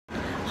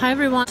Hi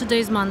everyone, today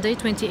is Monday,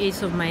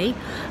 28th of May,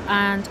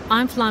 and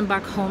I'm flying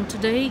back home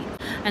today,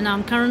 and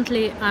I'm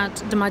currently at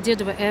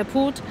Domodedovo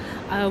airport,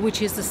 which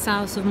is the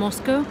south of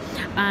Moscow,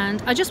 and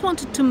I just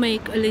wanted to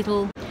make a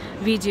little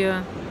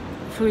video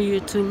for you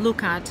to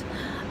look at,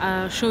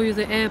 show you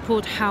the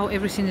airport, how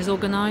everything is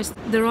organized.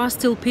 There are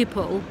still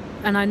people,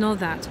 and I know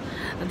that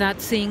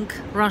think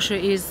Russia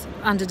is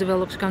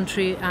underdeveloped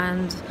country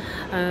and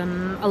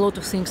a lot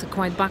of things are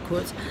quite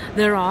backwards.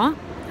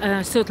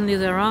 Certainly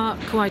there are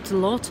quite a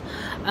lot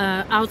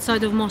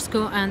outside of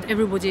Moscow, and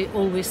everybody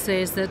always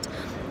says that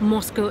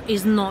Moscow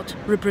is not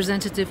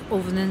representative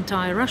of the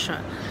entire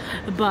Russia.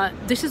 But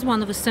this is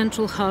one of the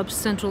central hubs,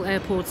 central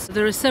airports.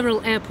 There are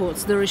several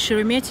airports. There is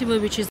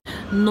Sheremetyevo, which is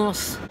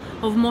north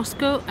of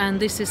Moscow, and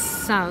this is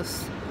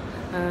southeast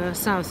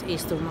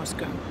of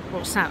Moscow,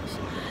 or south.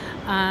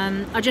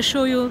 I'll just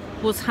show you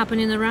what's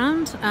happening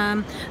around.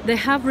 They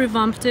have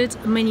revamped it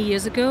many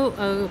years ago,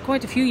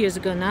 quite a few years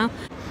ago now.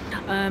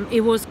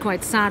 It was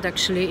quite sad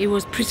actually. It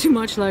was pretty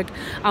much like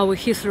our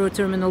Heathrow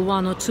Terminal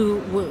 1 or 2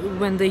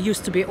 when there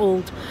used to be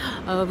old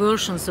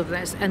versions of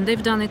this, and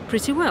they've done it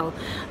pretty well.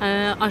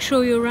 I'll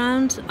show you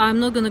around. I'm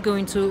not going to go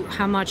into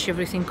how much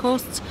everything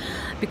costs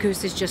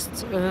because it's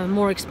just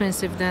more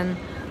expensive than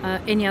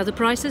any other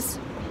prices.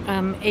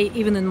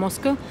 Even in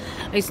Moscow,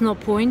 it's no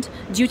point.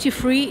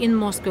 Duty-free in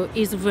Moscow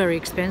is very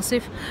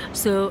expensive,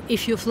 so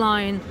if you're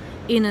flying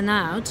in and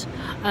out,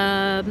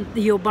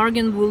 your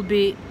bargain will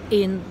be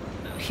in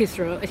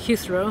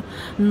Heathrow,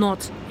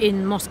 not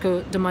in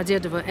Moscow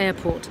Domodedovo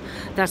airport,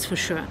 that's for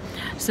sure.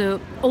 So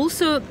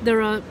also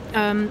there are,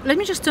 let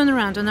me just turn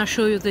around and I'll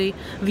show you the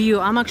view.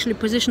 I'm actually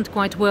positioned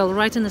quite well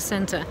right in the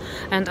center,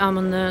 and I'm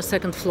on the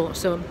second floor,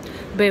 so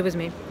bear with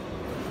me.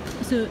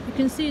 So you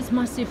can see it's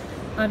massive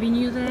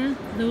avenue there.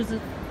 Those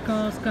are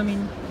cars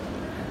coming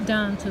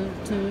down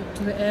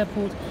to the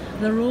airport.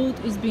 The road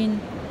is being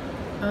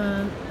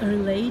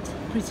relayed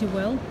pretty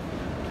well.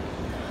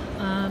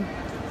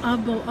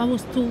 I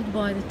was told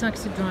by the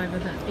taxi driver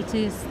that it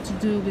is to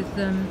do with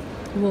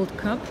World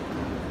Cup,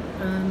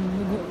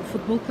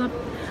 football club,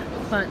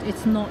 but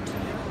it's not.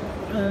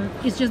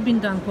 It's just been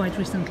done quite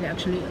recently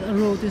actually. The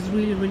road is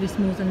really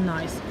smooth and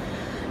nice.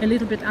 A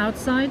little bit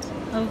outside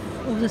of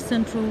the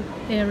central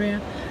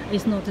area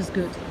is not as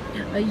good.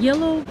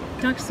 Yellow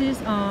taxis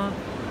are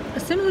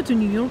similar to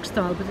New York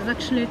style, but it's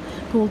actually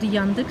called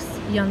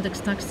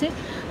Yandex taxi,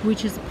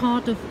 which is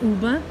part of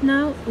Uber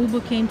now.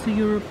 Uber came to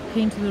Europe,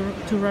 came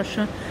to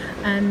Russia,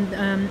 and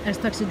as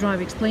taxi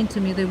driver explained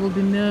to me, they will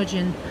be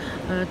merging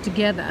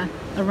together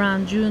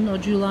around June or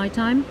July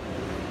time.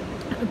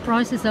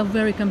 Prices are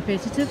very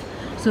competitive,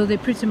 so they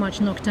pretty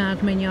much knocked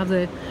out many of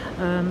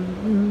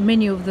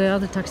the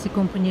other taxi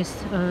companies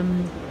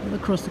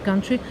across the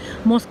country.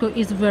 Moscow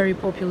is very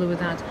popular with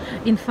that.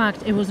 In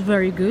fact, it was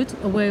very good.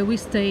 Where we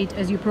stayed,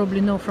 as you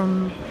probably know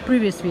from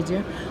previous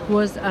video,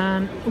 was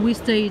we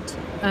stayed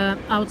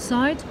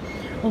outside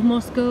of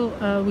Moscow,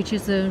 which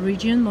is a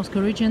region, Moscow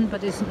region,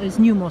 but it's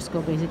new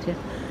Moscow basically.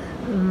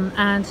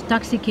 And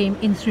taxi came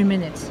in 3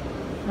 minutes.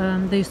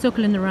 They're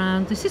circling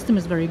around. The system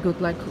is very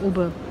good, like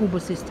Uber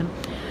system.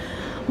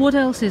 What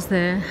else is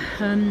there?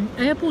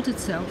 Airport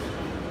itself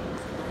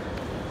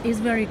is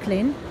very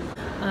clean.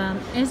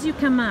 As you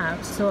come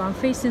out, so I'm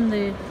facing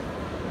the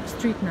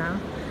street now,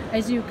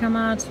 as you come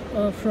out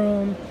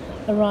from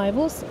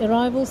arrivals,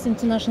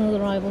 international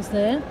arrivals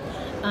there,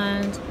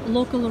 and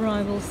local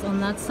arrivals on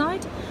that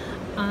side,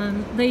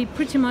 they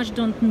pretty much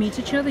don't meet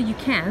each other.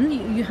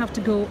 You have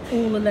to go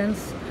all the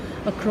length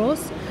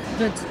across,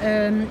 but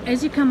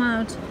as you come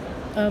out,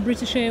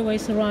 British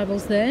Airways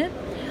arrivals there,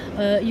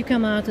 you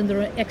come out and there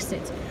are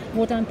exits.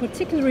 What I'm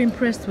particularly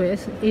impressed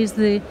with is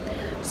the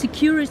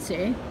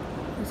security.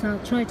 So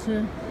I'll try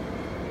to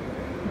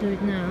do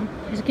it now.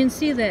 As you can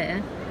see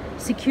there,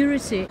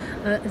 security,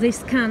 they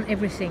scan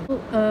everything.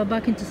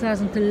 Back in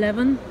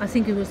 2011, I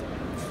think it was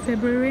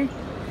February,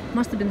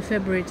 must have been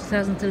February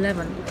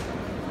 2011,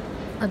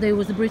 there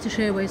was a British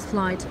Airways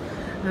flight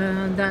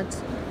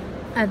that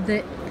at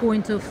the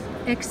point of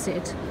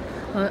exit,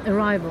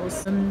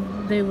 arrivals,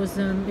 there was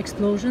an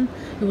explosion.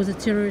 It was a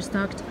terrorist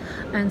act,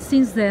 and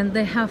since then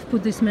they have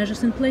put these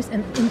measures in place,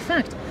 and in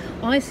fact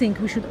I think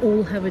we should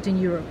all have it in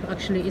Europe.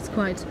 Actually, it's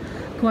quite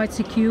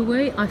secure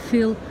way. I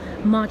feel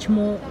much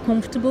more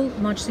comfortable,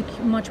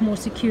 much more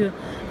secure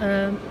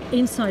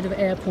inside of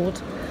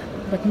airport,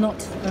 but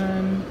not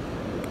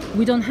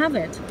we don't have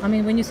it. I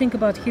mean, when you think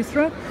about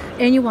Heathrow,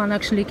 anyone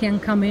actually can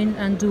come in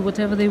and do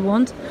whatever they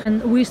want,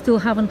 and we still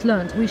haven't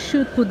learned. We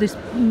should put these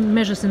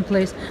measures in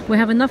place. We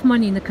have enough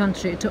money in the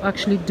country to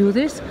actually do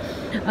this.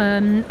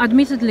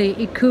 Admittedly,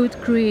 it could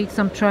create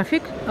some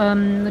traffic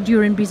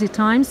during busy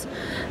times,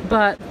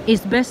 but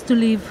it's best to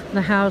leave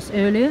the house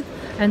earlier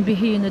and be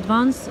here in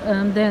advance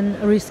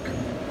than risk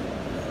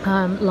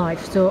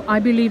life. So I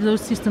believe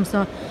those systems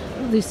are,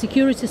 the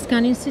security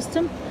scanning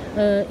system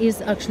is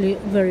actually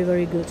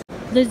very good.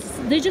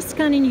 They're just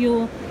scanning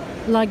your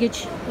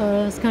luggage,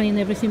 scanning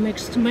everything,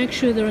 to make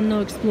sure there are no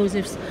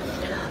explosives.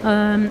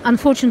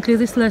 Unfortunately,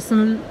 this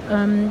lesson,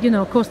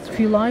 cost a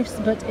few lives,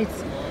 but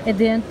it's at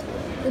the end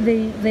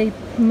they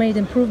made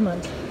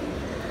improvement.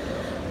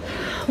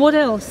 What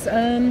else?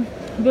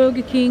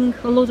 Burger King,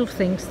 a lot of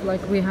things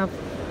like we have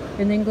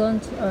in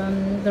England.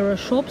 There are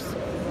shops.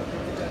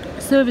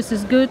 Service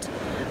is good,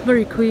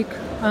 very quick.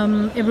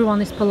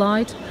 Everyone is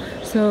polite.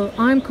 So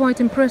I'm quite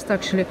impressed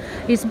actually.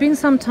 It's been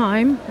some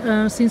time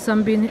since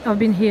I've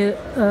been here.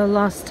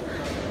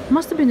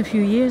 Must have been a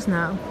few years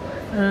now.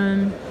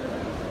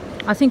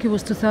 I think it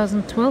was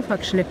 2012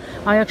 actually.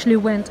 I actually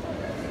went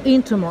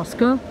into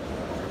Moscow,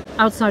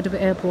 outside of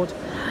the airport.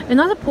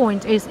 Another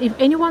point is, if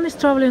anyone is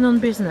traveling on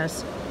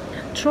business,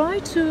 try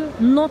to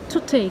not to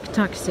take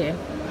taxi.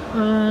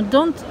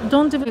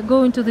 Don't even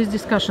go into these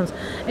discussions.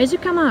 As you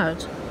come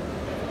out,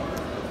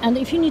 and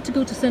if you need to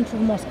go to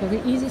central Moscow,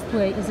 the easiest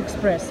way is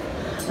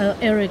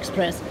Air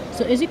Express.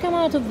 So as you come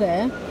out of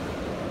there,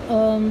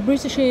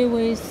 British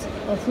Airways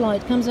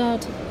flight comes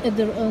out at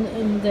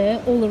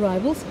there, all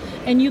arrivals,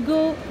 and you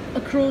go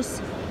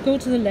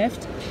to the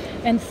left,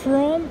 and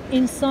from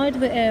inside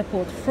the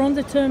airport, from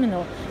the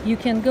terminal, you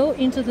can go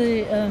into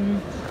the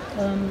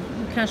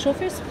cash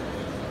office,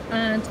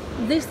 and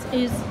this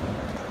is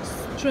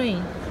train.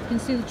 You can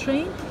see the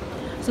train.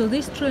 So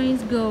these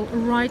trains go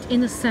right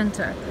in the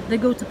center. They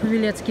go to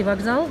Paviletsky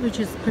Vokzal, which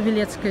is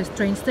Paviletsky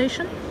train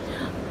station,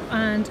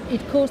 and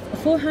it costs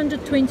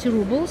 420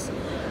 rubles,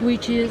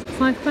 which is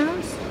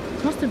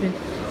 £5. Must have been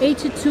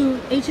 82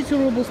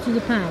 rubles to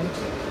the pound.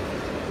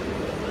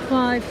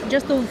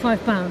 Just over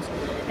 £5.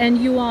 And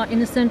you are in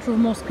the center of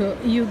Moscow.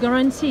 You're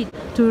guaranteed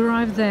to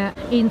arrive there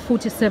in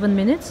 47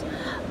 minutes.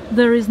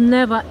 There is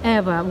never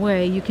ever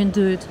way you can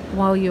do it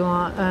while you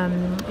are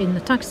in the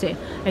taxi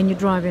and you're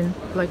driving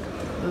like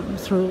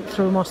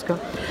through Moscow.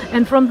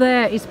 And from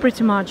there it's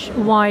pretty much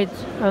wide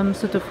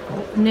sort of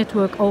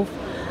network of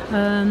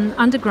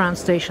underground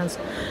stations.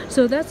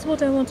 So that's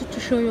what I wanted to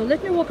show you.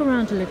 Let me walk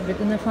around a little bit,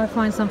 and if I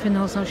find something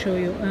else I'll show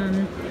you.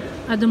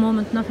 At the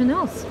moment nothing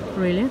else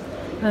really,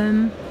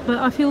 but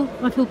I feel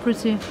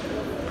pretty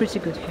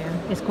good here.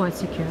 It's quite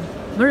secure.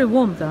 Very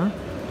warm though,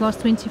 plus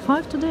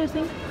 25 today I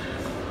think.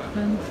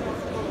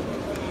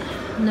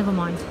 Never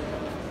mind.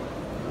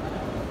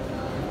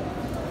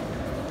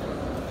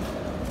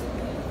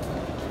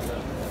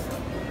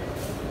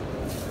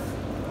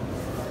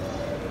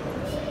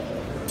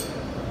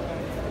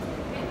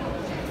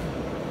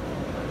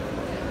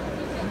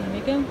 There we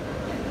go.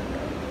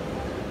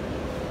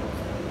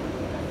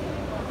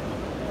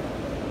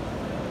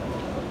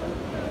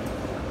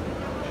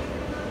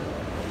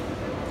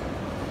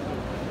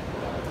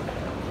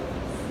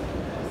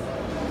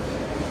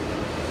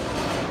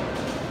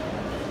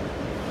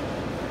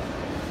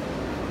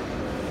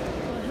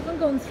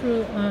 Gone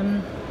through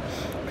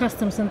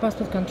customs and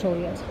passport control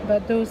yet,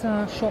 but those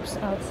are shops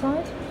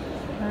outside,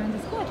 and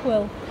it's quite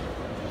well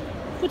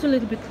put, a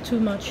little bit too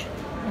much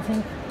I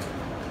think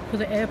for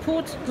the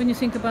airport when you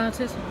think about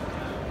it,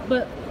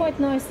 but quite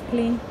nice,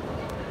 clean,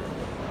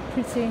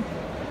 pretty.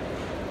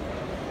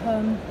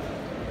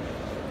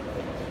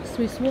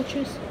 Swiss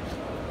watches.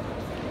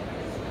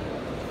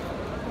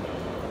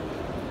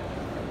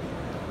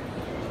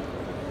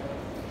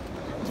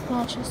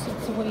 Departures,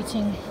 it's a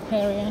waiting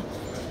area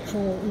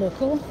for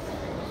local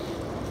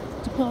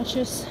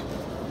departures.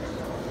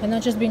 And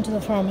I've just been to the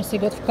pharmacy,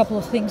 got a couple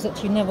of things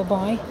that you never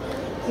buy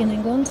in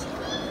England,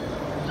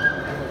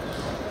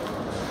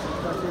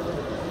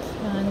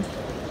 and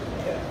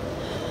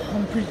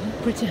I'm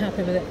pretty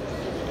happy with it.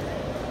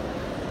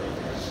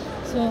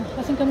 So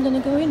I think I'm gonna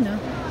go in now.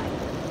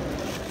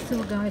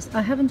 So guys,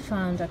 I haven't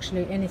found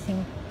actually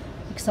anything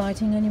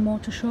exciting anymore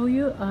to show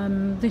you.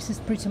 This is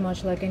pretty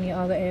much like any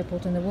other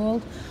airport in the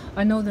world.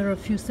 I know there are a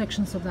few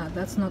sections of that.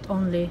 That's not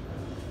only,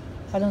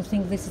 I don't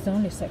think this is the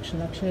only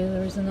section actually.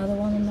 There is another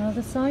one on the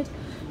other side.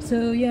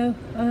 So yeah,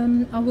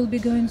 I will be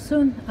going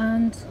soon,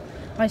 and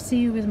I see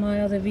you with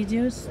my other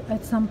videos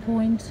at some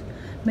point,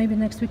 maybe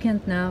next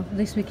weekend now.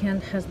 This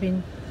weekend has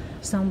been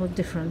somewhat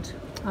different.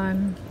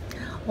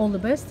 All the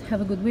best,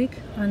 have a good week,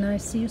 and I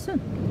see you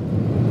soon.